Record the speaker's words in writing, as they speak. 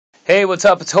Hey, what's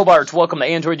up? It's Hobart. Welcome to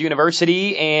Android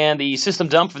University, and the system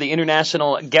dump for the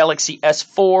International Galaxy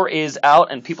S4 is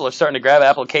out, and people are starting to grab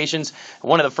applications.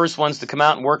 One of the first ones to come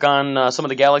out and work on some of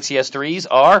the Galaxy S3s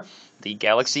are the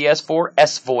Galaxy S4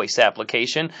 S-Voice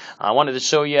application. I wanted to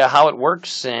show you how it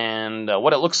works and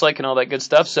what it looks like and all that good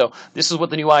stuff. So this is what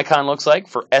the new icon looks like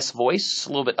for S-Voice, a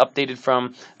little bit updated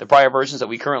from the prior versions that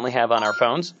we currently have on our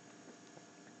phones.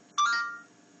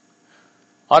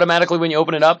 Automatically, when you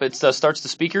open it up, it starts the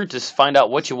speaker to find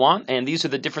out what you want, and these are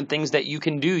the different things that you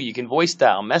can do. You can voice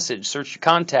dial, message, search your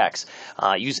contacts,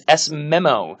 use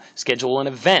S-Memo, schedule an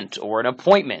event or an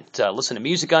appointment, listen to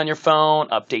music on your phone,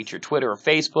 update your Twitter or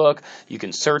Facebook. You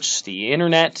can search the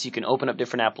internet, you can open up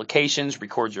different applications,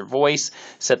 record your voice,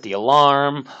 set the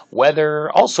alarm,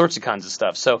 weather, all sorts of kinds of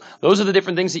stuff. So those are the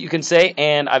different things that you can say,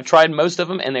 and I've tried most of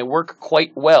them, and they work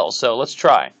quite well. So let's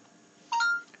try.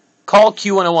 Call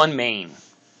Q101 main.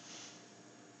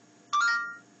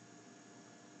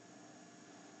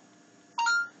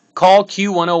 Call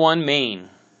Q101 main.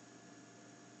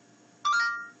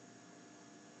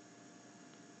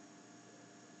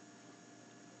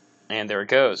 And there it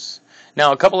goes.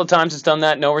 Now, a couple of times it's done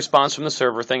that, no response from the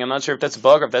server thing. I'm not sure if that's a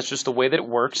bug or if that's just the way that it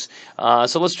works.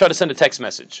 So let's try to send a text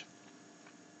message.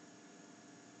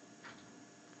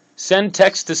 Send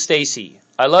text to Stacy.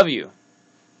 I love you.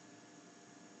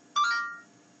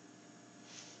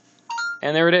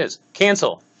 And there it is.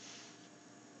 Cancel.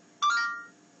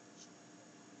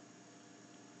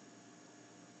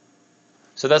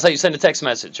 So that's how you send a text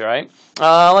message, all right?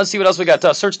 Let's see what else we got.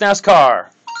 Search NASCAR.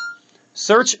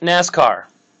 Search NASCAR.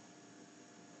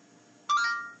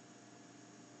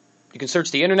 You can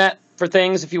search the internet for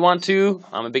things if you want to.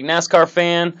 I'm a big NASCAR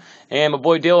fan, and my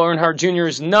boy Dale Earnhardt Jr.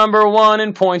 is #1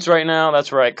 in points right now.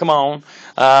 That's right. Come on.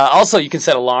 Also, you can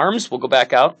set alarms. We'll go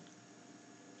back out.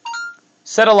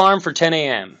 Set alarm for 10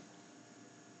 a.m.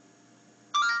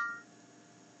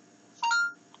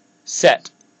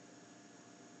 Set.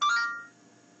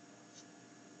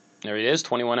 There it is,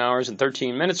 21 hours and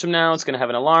 13 minutes from now. It's going to have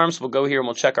an alarm, so we'll go here and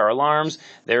we'll check our alarms.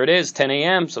 There it is, 10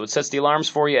 a.m., so it sets the alarms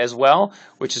for you as well,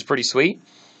 which is pretty sweet.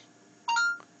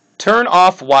 Turn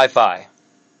off Wi-Fi.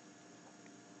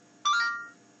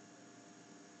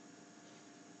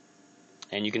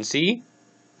 And you can see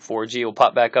 4G will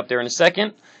pop back up there in a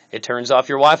second. It turns off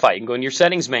your Wi-Fi. You can go into your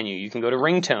settings menu. You can go to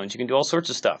ringtones. You can do all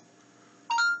sorts of stuff.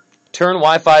 Turn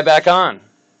Wi-Fi back on.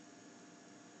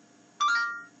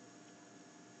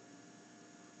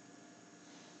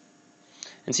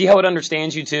 And see how it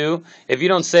understands you too? If you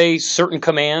don't say certain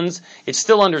commands, it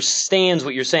still understands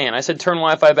what you're saying. I said turn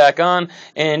Wi-Fi back on,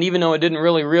 and even though it didn't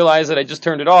really realize that I just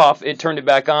turned it off, it turned it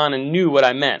back on and knew what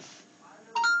I meant.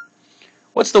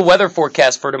 What's the weather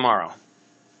forecast for tomorrow?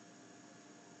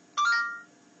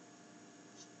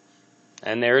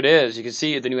 And there it is. You can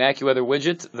see the new AccuWeather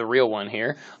widget, the real one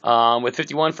here. With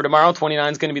 51 for tomorrow,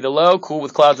 29 is going to be the low, cool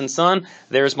with clouds and sun.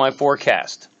 There's my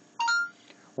forecast.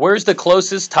 Where's the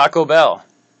closest Taco Bell?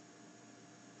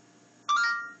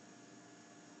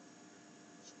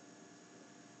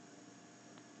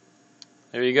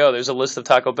 There you go. There's a list of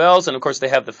Taco Bells, and of course they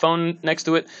have the phone next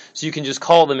to it, so you can just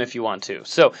call them if you want to.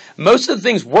 So most of the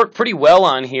things work pretty well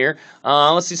on here.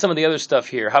 Let's see some of the other stuff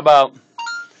here. How about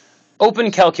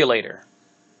open calculator?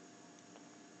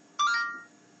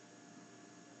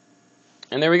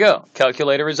 And there we go.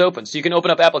 Calculator is open. So you can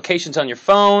open up applications on your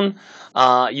phone.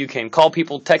 You can call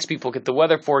people, text people, get the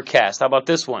weather forecast. How about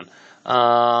this one?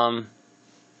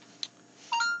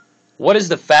 What is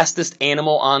the fastest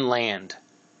animal on land?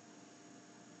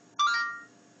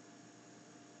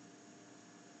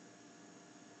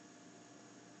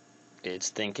 It's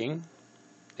thinking.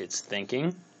 It's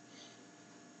thinking.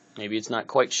 Maybe it's not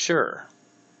quite sure.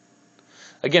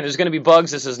 Again, there's going to be bugs.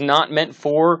 This is not meant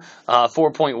for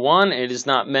 4.1. It is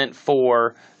not meant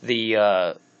for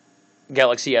the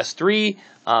Galaxy S3,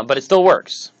 but it still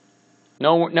works.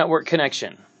 No network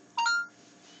connection.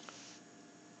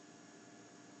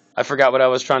 I forgot what I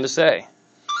was trying to say.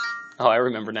 Oh, I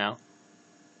remember now.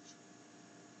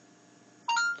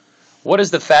 What is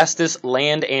the fastest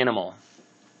land animal?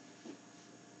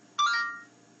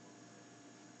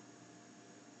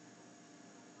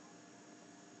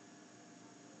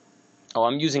 Oh,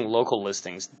 I'm using local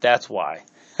listings. That's why.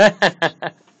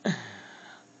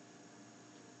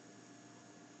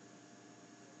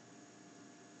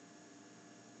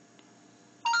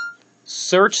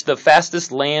 Search the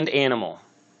fastest land animal.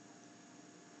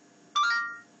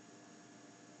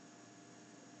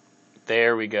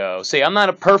 There we go. See, I'm not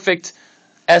a perfect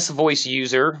S-Voice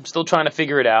user. I'm still trying to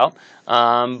figure it out.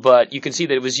 but you can see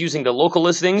that it was using the local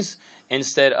listings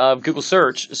instead of Google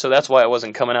search, so that's why it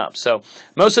wasn't coming up. So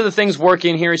most of the things work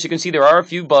in here. As you can see, there are a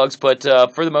few bugs, but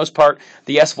for the most part,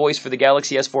 the S-Voice for the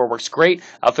Galaxy S4 works great.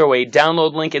 I'll throw a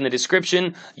download link in the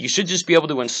description. You should just be able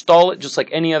to install it just like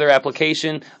any other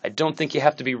application. I don't think you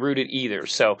have to be rooted either.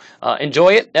 So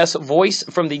enjoy it. S-Voice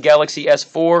from the Galaxy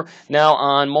S4, now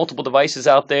on multiple devices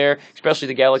out there, especially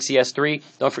the Galaxy S3.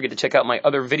 Don't forget to check out my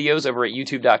other videos over at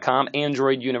youtube.com,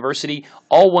 Android University,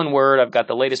 all one word. I've got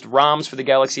the latest ROMs for the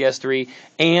Galaxy S3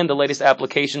 and the latest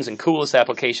applications and coolest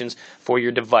applications for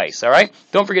your device. All right?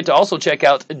 Don't forget to also check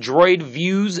out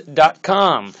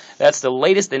droidviews.com. That's the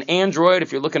latest in Android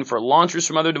if you're looking for launchers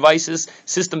from other devices,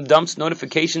 system dumps,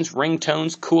 notifications,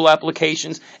 ringtones, cool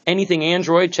applications, anything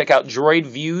Android. Check out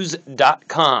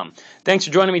droidviews.com. Thanks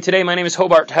for joining me today. My name is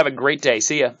Hobart. Have a great day.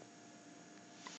 See ya.